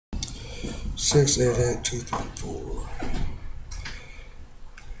688-234.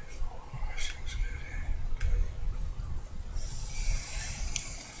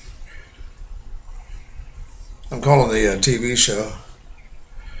 I'm calling the TV show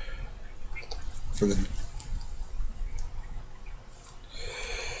for the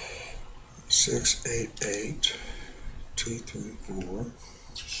 688-234.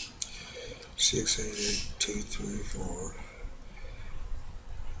 688-234.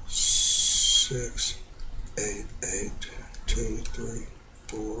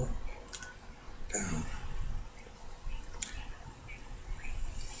 688-234. Down.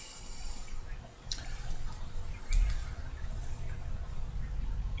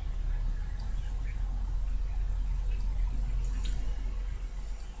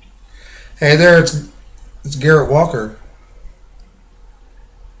 Hey there, it's Garrett Walker.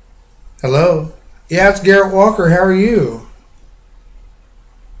 Hello? Yeah, it's Garrett Walker. How are you?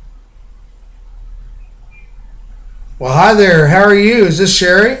 Well, hi there. How are you? Is this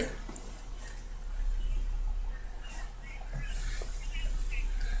Sherry?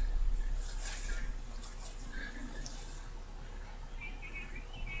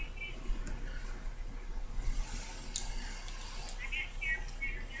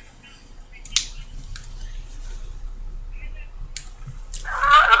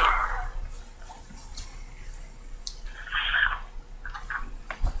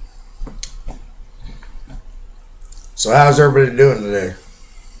 So how's everybody doing today?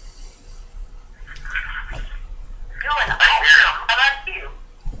 Doing well. How about you?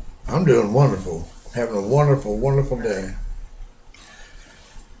 I'm doing wonderful. Having a wonderful, wonderful day.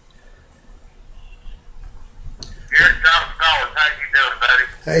 Garrett, John Collins, how you doing, buddy?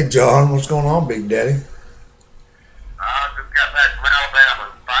 Hey, John. What's going on, Big Daddy? I just got back from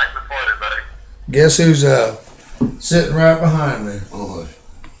Alabama, fighting the flood, buddy. Guess who's sitting right behind me? Oh,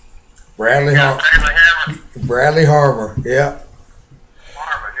 Bradley Harbour. Bradley Harbour. Yeah.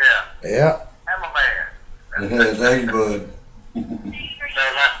 Harbour, yeah. Yeah. I'm a man. Thank you, bud. So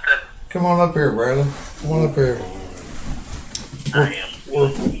that's good. Come on up here, Bradley. Come on up here. I am.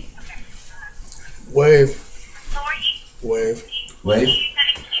 Wave. Lori, Wave. Wait.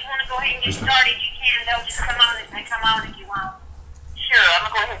 if you want to go ahead and get started, you can. They'll just come on and they come on if you want. Sure,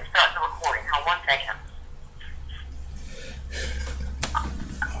 I'm going to go ahead and start the recording. Hold 1 second.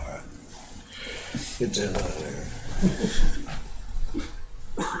 Get that out of there.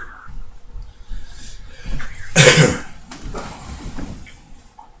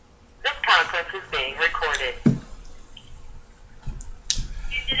 This conference is being recorded.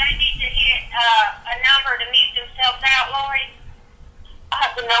 Did I need to hit a number to mute themselves out, Lori? I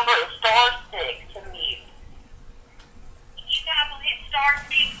have the number of *6 to mute. You guys will hit *6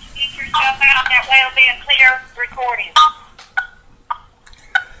 to mute yourself out. That way it'll be a clear recording.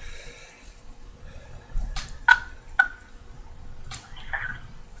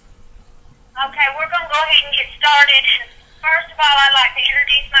 Okay, we're going to go ahead and get started. First of all, I'd like to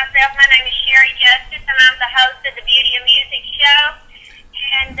introduce myself. My name is Sherry Justice, and I'm the host of the Beauty and Music Show.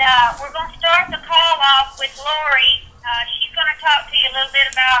 And we're going to start the call off with Lori. She's going to talk to you a little bit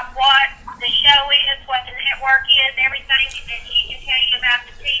about what the show is, what the network is, everything that she can tell you about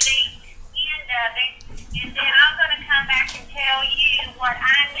the TV end of it. And then I'm going to come back and tell you what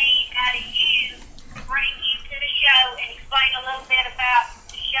I need out of you to bring you to the show and explain a little bit about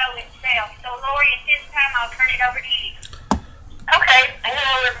the show itself. So, Lori, at this time, I'll turn it over to you. Okay.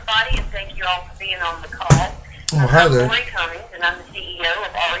 Hello, everybody, and thank you all for being on the call. Oh, hi there. I'm Lori Cummings, and I'm the CEO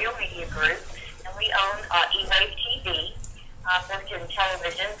of Ariel Media Group, and we own E-Wave TV. I've worked in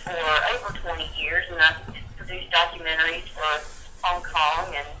television for over 20 years, and I've produced documentaries for Hong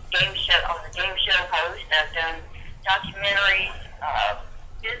Kong and game show. I'm a game show host. I've done documentaries,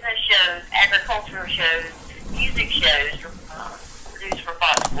 business shows, agricultural shows, music shows, produced for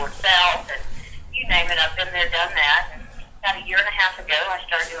Fox Sports South, and you name it. I've been there, done that. And about a year and a half ago, I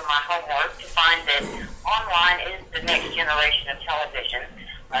started doing my homework to find that online is the next generation of television.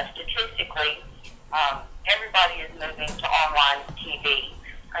 Statistically, everybody is moving to online TV.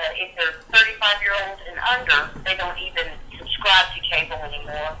 If they're 35-year-olds and under, they don't even subscribe to cable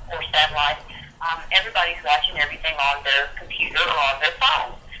anymore or satellite. Everybody's watching everything on their computer or on their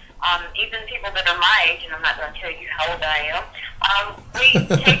phone. Even people that are my age, and I'm not going to tell you how old I am, we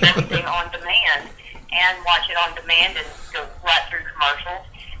take everything on demand and watch it on demand and go right through commercials.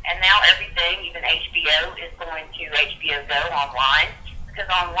 And now everything, even HBO, is going to HBO Go online, because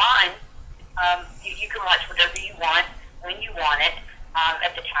online you can watch whatever you want, when you want it,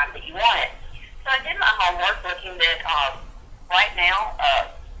 at the time that you want it. So I did my homework looking that right now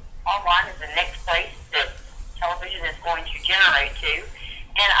online is the next place that television is going to generate to.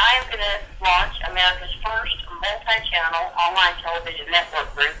 And I am going to launch America's first multi-channel online television network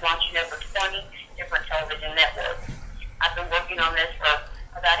group, launching over 20 different television networks. I've been working on this for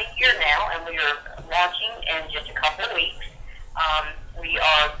about a year now, and we are launching in just a couple of weeks. We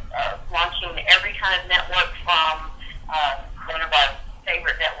are launching every kind of network from one of our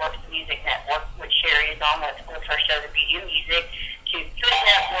favorite networks, the Music Network, which Sherry is on with her show, The Beauty of Music, to Food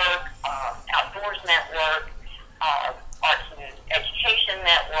Network, Outdoors Network, Arts and Education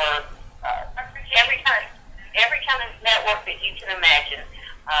Network, every kind of network that you can imagine,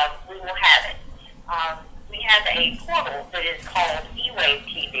 we will have it. We have a portal that is called eWave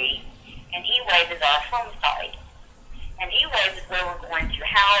TV, and eWave is our home site. And eWave is where we're going to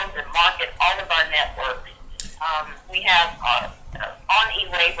house and market all of our networks. We have on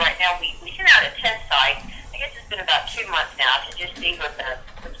eWave right now, we sent out a test site. I guess it's been about 2 months now to just see what the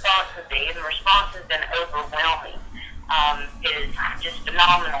response would be, and the response has been overwhelming. It is just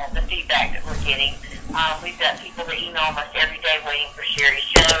phenomenal, the feedback that we're getting. We've got people that email almost every day waiting for Sherry's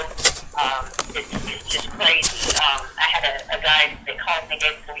show. It's just crazy. I had a guy that called me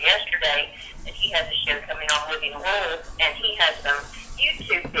day before yesterday, and he has a show coming on Living World, and he has some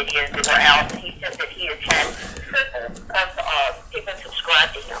YouTube videos that are out, and he said that he has had triple of people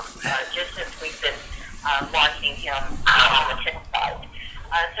subscribe to him just since we've been launching him on the test site.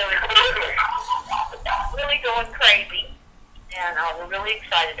 So it's really going crazy, and we're really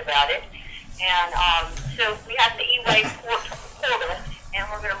excited about it. And so we have the eWave portal, and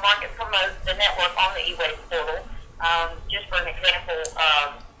we're going to market promote the network on the eWave portal. Just for an example,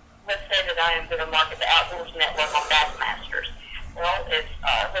 let's say that I am going to market the Outdoors Network on Bassmasters. Well, if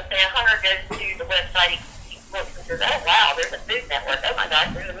let's say a hunter goes to the website, he looks and says, "Oh wow, there's a Food Network. Oh my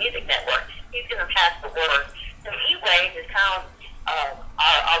gosh, there's a Music Network." He's going to pass the word. So eWave is kind of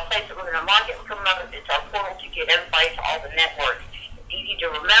our place that we're going to market and promote. It's our portal to get everybody to all the networks. It's easy to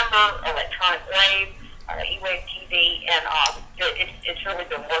remember, electronic wave, eWave TV, and it's really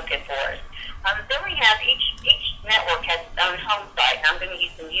been working for us. Then we have each network has its own home site, and I'm going to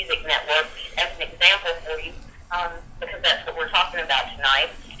use the Music Network as an example for you because that's what we're talking about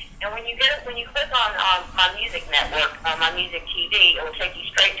tonight. And when you click on my Music Network, my Music TV, it will take you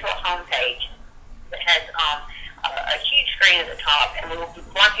straight to a home page that has a huge screen at the top, and we will be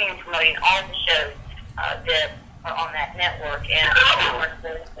marketing and promoting all the shows that are on that network. And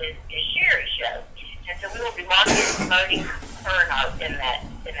is Sherry's show, and so we will be marketing and promoting her in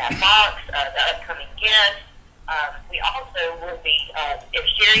that box. The upcoming guests. We also will be if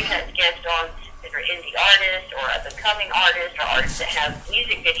Sherry has guests on that are indie artists or up-and-coming artists or artists that have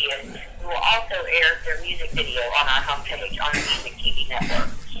music videos, we will also air their music video on our homepage on the Music TV network.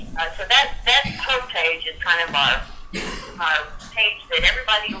 So that homepage is kind of our page that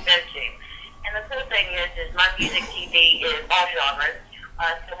everybody will go to. And the cool thing is my Music TV is all genres.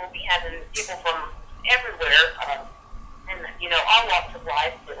 So we'll be having people from everywhere, and all walks of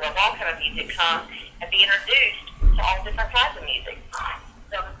life that love all kind of music come and be introduced to all different kinds of music.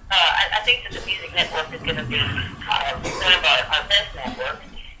 So I think that the Music Network is going to be one of our best networks.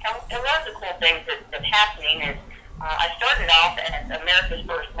 And one of the cool things that's happening is I started off as America's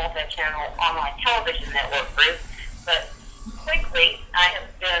first multi-channel online television network group, but quickly I have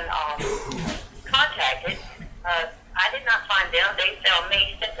been contacted. I did not find them. They found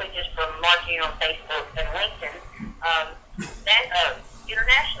me simply just from marketing on Facebook and LinkedIn.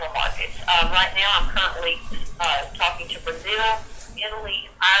 International markets. Right now I'm currently talking to Brazil, Italy,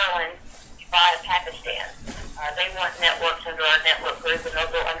 Ireland, Dubai, and Pakistan. They want networks under our network group, and they'll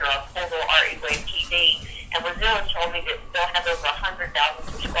go under our portal, our eWave TV. And Brazil has told me that they'll have over 100,000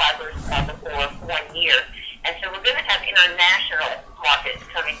 subscribers before 1 year. And so we're going to have international markets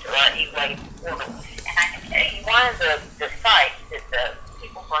coming to our eWave portal. And I can tell you, one of the sites that the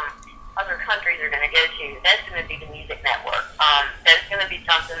people from other countries are going to go to, that's going to be the Music Network. That's going to be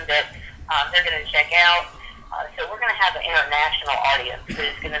something that they're going to check out. So we're going to have an international audience that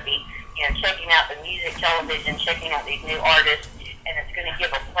is going to be, checking out the music television, checking out these new artists, and it's going to give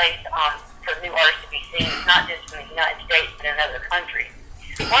a place for new artists to be seen, not just in the United States, but in other countries.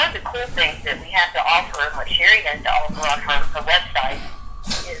 One of the cool things that we have to offer, and what Sherry has to offer on her website,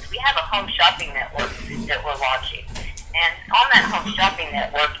 is we have a home shopping network that we're launching. And on that home shopping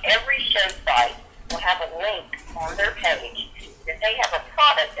network, every show site will have a link on their page that they have a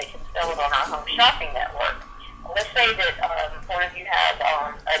product they can sell it on our home shopping network. Let's say that one of you have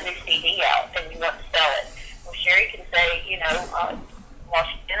a new CD out and you want to sell it. Well, Sherry can say, while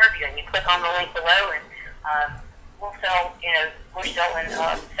she's interviewing, you click on the link below and we'll sell, we're selling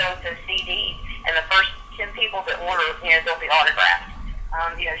so-and-so CDs, and the first 10 people that order, they'll be autographed.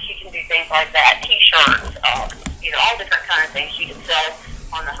 She can do things like that, T-shirts, all different kind of things she can sell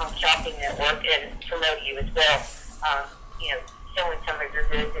on the home shopping network. And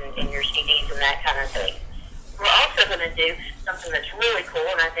do something that's really cool,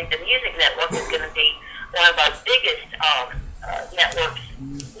 and I think the Music Network is going to be one of our biggest networks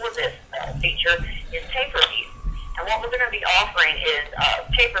for this feature, is pay-per-view. And what we're going to be offering is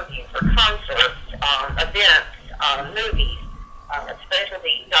pay-per-view for concerts, events, movies,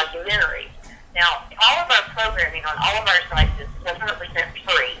 specialty documentaries. Now, all of our programming on all of our sites is 100%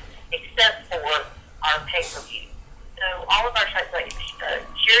 free, except for our pay-per-view. So all of our sites, like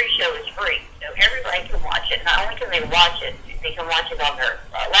Sherry's show, is free, so everybody can watch it. Not only can they watch it, they can watch it on their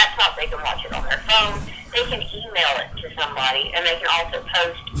laptop, they can watch it on their phone, they can email it to somebody, and they can also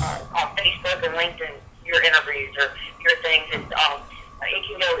post on Facebook and LinkedIn your interviews or your things. It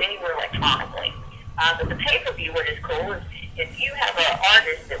can go anywhere electronically. But the pay-per-view, what is cool is if you have an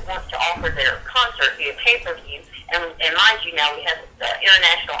artist that wants to offer their concert via pay-per-view, and mind you now we have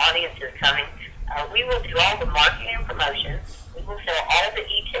international audiences coming, we will do all the marketing and promotion, we will sell all the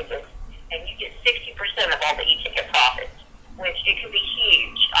e-tickets, and you get 60% of all the e-ticket profits, which it can be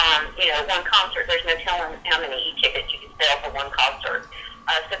huge. One concert, there's no telling how many e-tickets you can sell for one concert.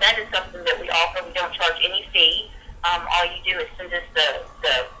 So that is something that we offer. We don't charge any fee. All you do is send us the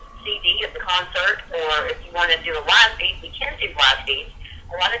CD of the concert, or if you want to do a live feed, we can do live feeds.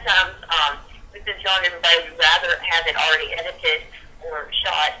 A lot of times, we've been telling everybody we'd rather have it already edited or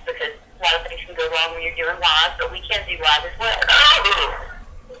shot, because a lot of things can go wrong when you're doing live, but we can do live as well.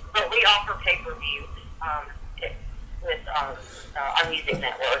 But we offer pay-per-view with our Music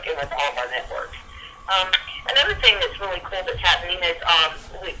Network and with all of our networks. Another thing that's really cool that's happening is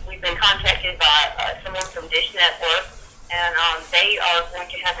we've been contacted by someone from Dish Network, and they are going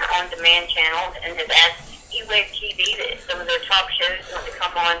to have an on-demand channel, and have asked E-Wave TV that some of their top shows want to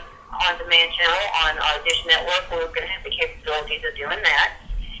come on-demand channel on Dish Network. We're going to have the capabilities of doing that.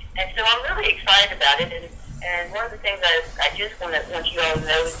 And so I'm really excited about it. And one of the things I just want you all to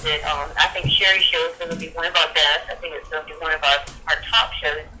know is that I think Sherry's show is going to be one of our best. I think it's going to be one of our top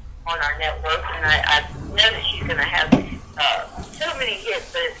shows on our network. And I know that she's going to have so many hits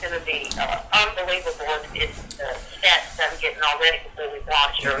that it's going to be unbelievable. It's the stats that I'm getting already before we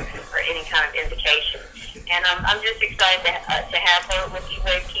watch or any kind of indication. And I'm just excited to have her with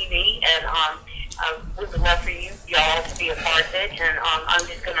E-Wave TV, and we would love for y'all to be a part of it. And I'm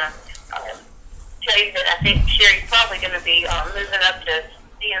just going to tell you that I think Sherry's probably going to be moving up to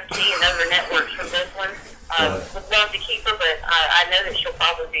CMT and other networks from this one. Would love to keep her, but I know that she'll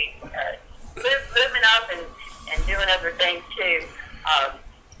probably be moving up and doing other things too,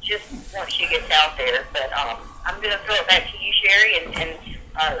 just once she gets out there. But I'm going to throw it back to you, Sherry, and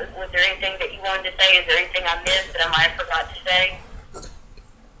was there anything that you wanted to say? Is there anything I missed that I might have forgot to say?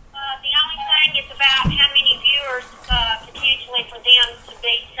 The only thing is about how many viewers potentially for them to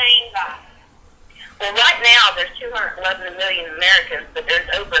be seen by. Well, right now there's 211 million Americans, but there's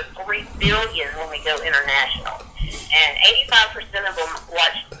over 3 billion when we go international, and 85% of them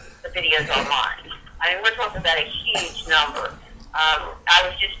watch the videos online. I mean, we're talking about a huge number. I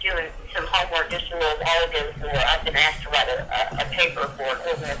was just doing some homework just a little while ago for, I've been asked to write a paper for an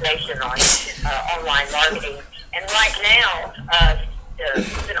organization on online marketing. And right now, the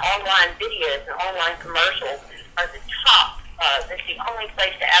online videos and online commercials are the top. It's the only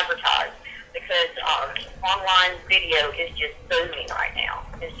place to advertise, because online video is just booming right now.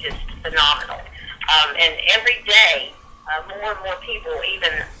 It's just phenomenal. And every day, more and more people,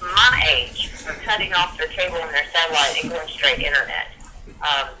 even my age, are cutting off their cable and their satellite and going straight internet.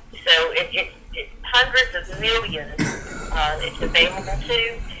 So it's hundreds of millions it's available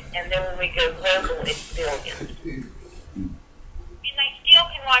to, and then when we go global, it's billions. And they still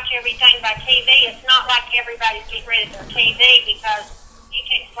can watch everything by TV. It's not like everybody's getting rid of their TV, because you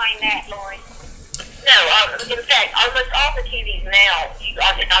can explain that, Lori. No, in fact, almost all the TVs now,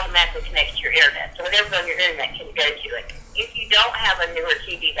 it automatically connects to your internet. So whatever's on your internet can go to it. If you don't have a newer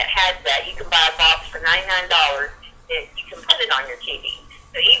TV that has that, you can buy a box for $99 that you can put it on your TV.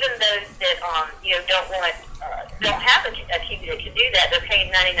 So even those that don't have a TV that can do that, they're paying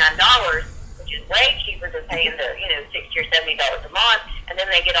 $99, which is way cheaper than paying the $60 or $70 a month, and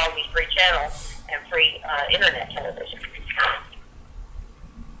then they get all these free channels and free internet television.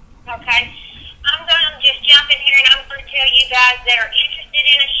 Okay. I'm going to just jump in here, and I'm going to tell you guys that are interested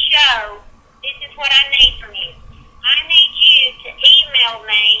in a show, this is what I need from you. I need you to email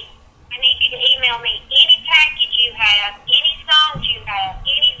me. I need you to email me any package you have, any songs you have,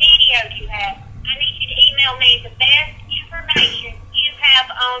 any videos you have. I need you to email me the best information you have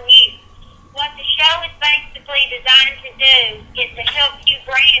on you. What the show is basically designed to do is to help you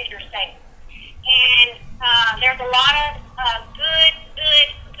brand yourself. And there's a lot of good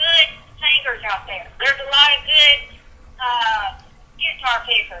singers out there. There's a lot of good guitar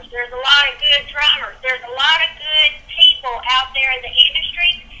pickers. There's a lot of good drummers. There's a lot of good people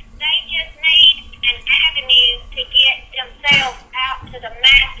to the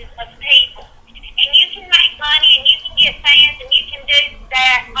masses of people. And you can make money and you can get fans and you can do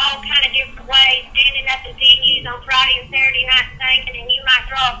that all kind of different ways, standing at the venues on Friday and Saturday night singing, and you might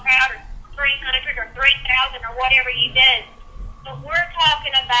draw a crowd of 300 or 3,000 or whatever you do. But we're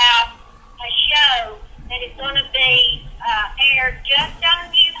talking about a show that is going to be aired just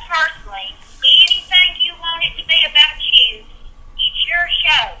on you personally. Anything you want it to be about you, it's your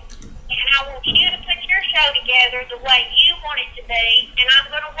show. And I want you to put your show together the way you want it to be, and I'm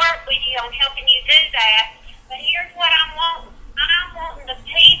going to work with you on helping you do that. But here's what I'm wanting. I'm wanting the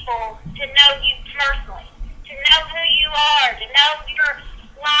people to know you personally, to know who you are, to know your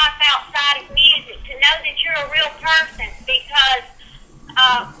life outside of music, to know that you're a real person, because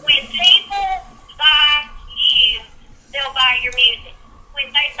when people buy you, they'll buy your music. When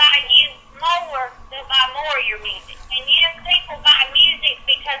they buy you more, they'll buy more of your music. And yes, people buy music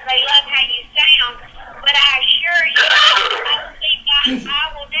because they love how you sound, but I assure you, I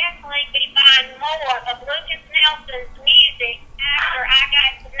will definitely be buying more of Lucas Nelson's music after I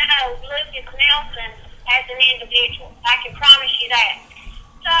got to know Lucas Nelson as an individual. I can promise you that.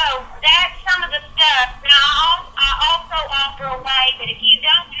 So that's some of the stuff. Now, I also offer a way that if you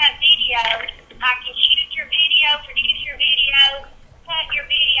don't have videos, I can shoot your video, produce your video, cut your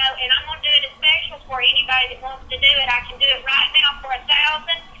video, and I'm going to do it a special for anybody that wants to do it. I can do it right now for $1,000.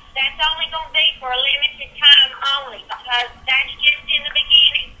 That's only going to be for a limited time only, because that's just in the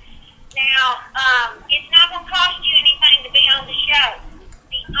beginning. Now, it's not going to cost you anything to be on the show.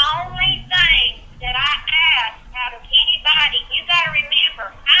 The only thing that I ask out of anybody, you got to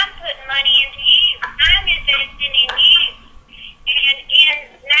remember, I'm putting money into you. I'm investing in you. And in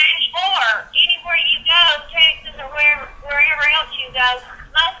Nashville or anywhere you go, Texas or wherever else you go,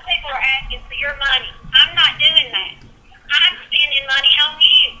 most people are asking for your money. I'm not doing that. I'm spending money on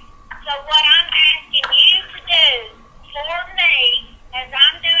you. So what I'm asking you to do for me, as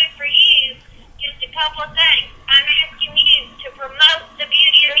I'm doing for you, just a couple of things. I'm asking you to promote the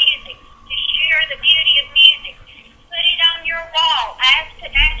beauty of music, to share the beauty of music, put it on your wall, ask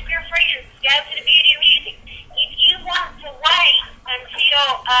your friends, go to the beauty of music. If you want to wait until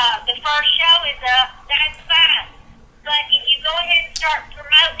the first show is up, that's fine. But if you go ahead and start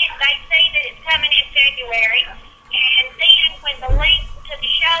promoting it, they say that it's coming in February, and then when the link to the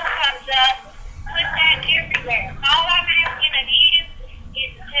show comes up, put that everywhere. All I'm asking of you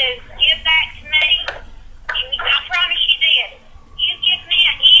is to give that to me, and I promise you this. You give me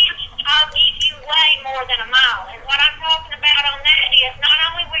an inch, I'll give you way more than a mile. And what I'm talking about on that is not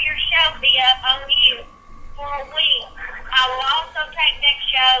only will your show be up on you for a week, I will also take that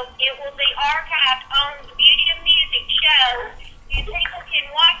show. It will be archived on the Beauty of Music show, and people can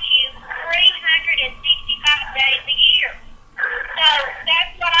watch you 365 days a year. So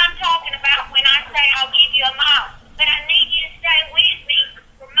that's what I'm talking about when I say I'll give you a mile. But I need you to stay with me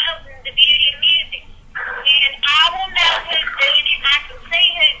promoting the beauty of music. And I will know who's doing it. I can see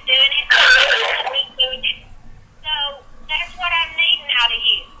who's doing it. Who's doing it. So that's what I'm needing out of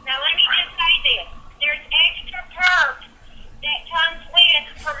you. Now let me just say this. There's extra perks that comes with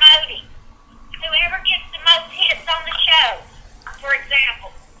promoting. Whoever gets the most hits on the show, for example,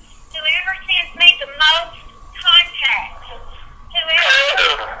 whoever sends me the most contacts,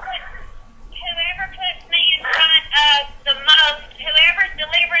 whoever puts me in front of the most, whoever's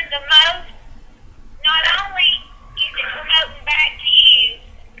delivering the most, not only is it promoting back to you,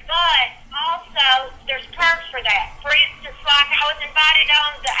 but also there's perks for that. For instance, like I was invited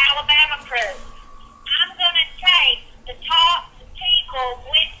on the Alabama cruise. I'm going to take the top people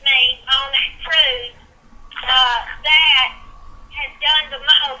with me on that cruise that has done the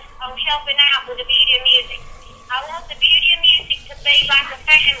most on helping out with the beauty of music. I want the beauty of music to be like a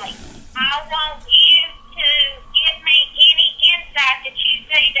family. I want you to give me any insight that you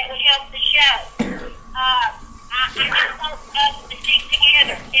see that will help the show. I just want us to stick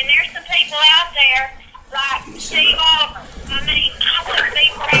together. And there's some people out there like Steve Oliver. I mean, I wouldn't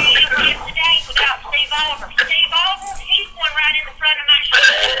be where I am today without Steve Oliver. Steve Oliver, he's one right in the front of my show.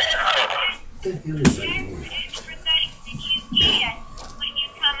 That's the extra things that you get when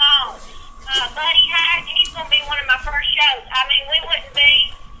you come on. Buddy Hyde, he's going to be one of my first shows. I mean, we wouldn't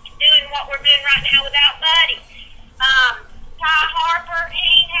be doing what we're doing right now without Buddy. Ty Harper,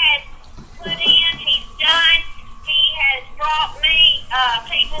 he has put in, he's done. He has brought me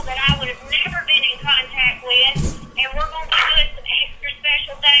people that I would have never been in contact with, and we're going to be doing some extra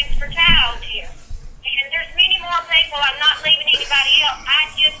special things for Ty on here. And there's many more people. I'm not leaving anybody else.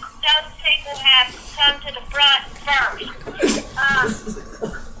 Those people have come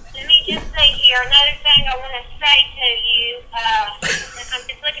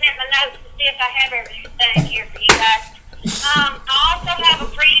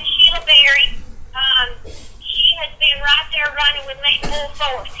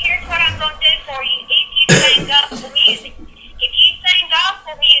force. Here's what I'm going to do for you if you sing gospel music. If you sing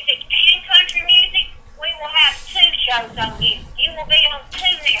gospel music and country music, we will have 2 shows on you. You will be on 2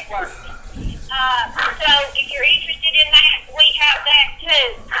 networks. So if you're interested in that, we have that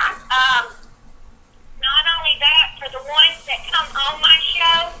too. Not only that, for the ones that come on my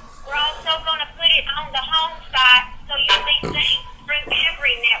show, we're also going to put it on the home site so you'll be seen through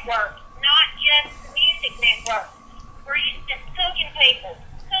every network, not just the music network. For instance, cooking people,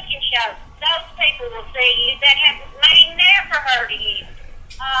 cooking shows, those people will see you that may never heard of you.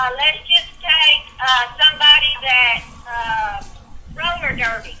 Let's just take somebody that roller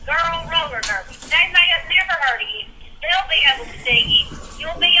derby, girl roller derby. They may have never heard of you. They'll be able to see you.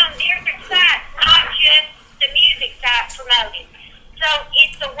 You'll be on different sites, not just the music site promoted. So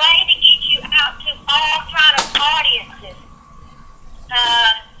it's a way to get you out to all kind of audiences.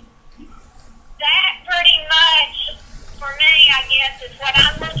 That pretty much, for me, I guess, is what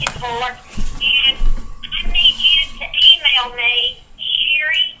I'm looking for. And I need you to email me,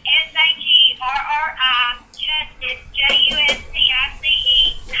 Sherry, SHERRI, Justice,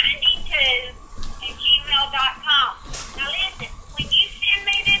 JUSTICE, 92 @gmail.com. Now listen, when you send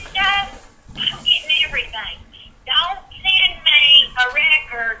me this stuff, I'm getting everything. Don't send me a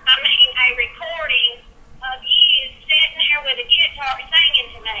recording of you sitting there with a guitar singing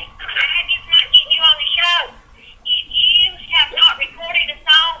to me. That is not getting you on the show. If you have not recorded a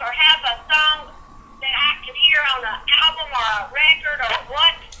song or have a song that I can hear on an album or a record or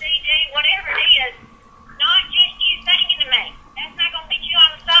what CD, whatever it is, not just you singing to me. That's not going to get you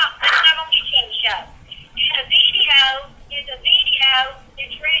on the song. That's not going to get you on the show. And a video is a video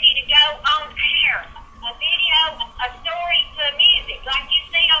that's ready to go on air. A video, a story to music, like you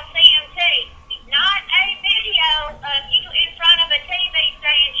see on CMT. Not a video of you in front of a TV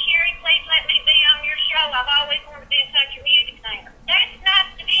saying, Sherry, please let me be on your show. I've always wanted to be a country music singer. That's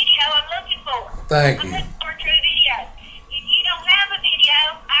not the video I'm looking for. Thank you. I'm looking for a true video. If you don't have a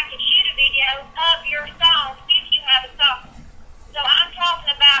video, I can shoot a video of your song if you have a song. So I'm talking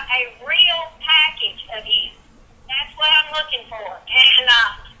about a real package of you. That's what I'm looking for. And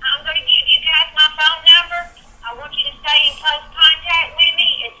I'm going to give you guys my phone number. I want you to stay in close contact with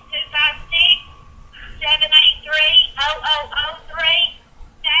me. It's 256-783-0003.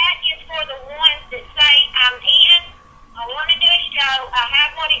 That is for the ones that say, I'm in, I want to do a show, I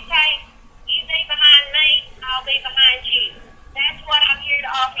have what it takes. You be behind me, I'll be behind you. That's what I'm here to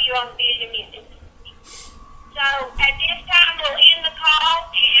offer you on Vision Music. So at this time, we'll end the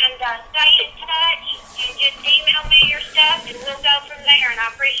call and stay in touch and just email me your stuff and we'll go from there, and I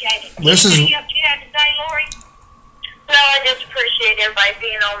appreciate it. Anything else you have to say, Lori? No, I just appreciate everybody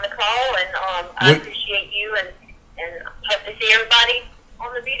being on the call, and I appreciate you, and hope to see everybody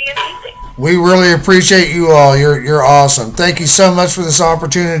on the video music. We really appreciate you all. You're awesome. Thank you so much for this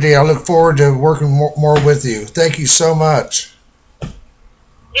opportunity. I look forward to working more with you. Thank you so much.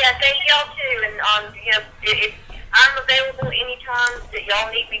 Yeah, thank y'all too. And if I'm available anytime that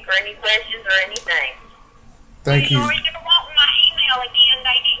y'all need me for any questions or anything. Thank you. Lori, you're wanting my email again.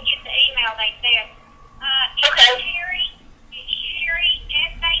 They didn't get the email, they said. Okay. Sherry, SHERRI,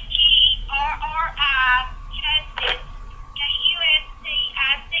 Justice,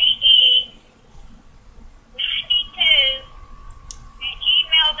 JUSTICE, 92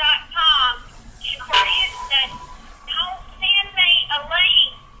 @gmail.com. And for instance, don't send me a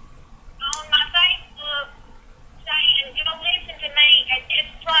link on my Facebook saying, go listen to me at this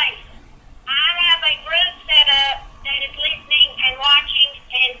place. I have a group set up that is listening and watching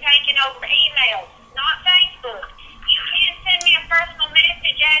and taking over emails, not Facebook. You can send me a personal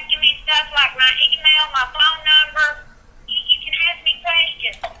message asking me stuff like my email, my phone number. You can ask me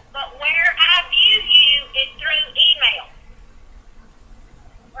questions. But where I view you is through email.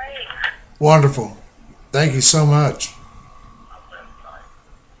 Great. Wonderful. Thank you so much.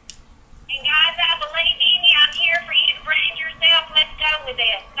 And guys, I believe in you. I'm here for you to brand yourself. Let's go with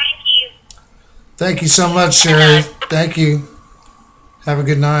it. Thank you. Thank you so much, Sherry. Thank you. Have a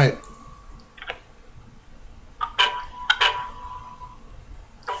good night.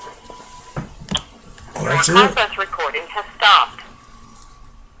 Well, that's it. Conference recording has stopped.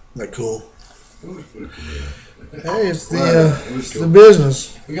 Isn't that cool? It was pretty cool. Hey, it's the Well, it was it's cool. the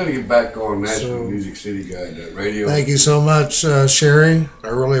business. We got to get back on Nashville So- Music City guy, that radio. Thank you so much, Sherry. I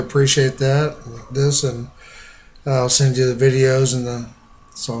really appreciate that. And I'll send you the videos and the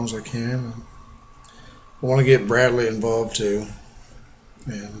songs I can. I want to get Bradley involved too,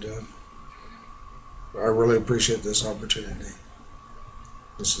 and I really appreciate this opportunity.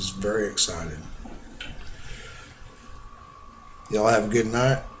 This is very exciting. Y'all have a good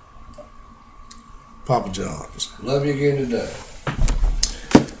night. Papa John's. Love you again today.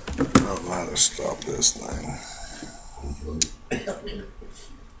 don't know how to stop this thing.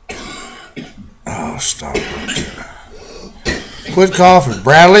 Oh, stop it. Quit coughing.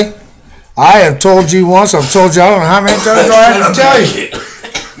 Bradley, I have told you once, I've told you I don't know how many times do I have to tell you.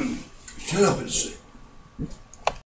 Shut up and sit.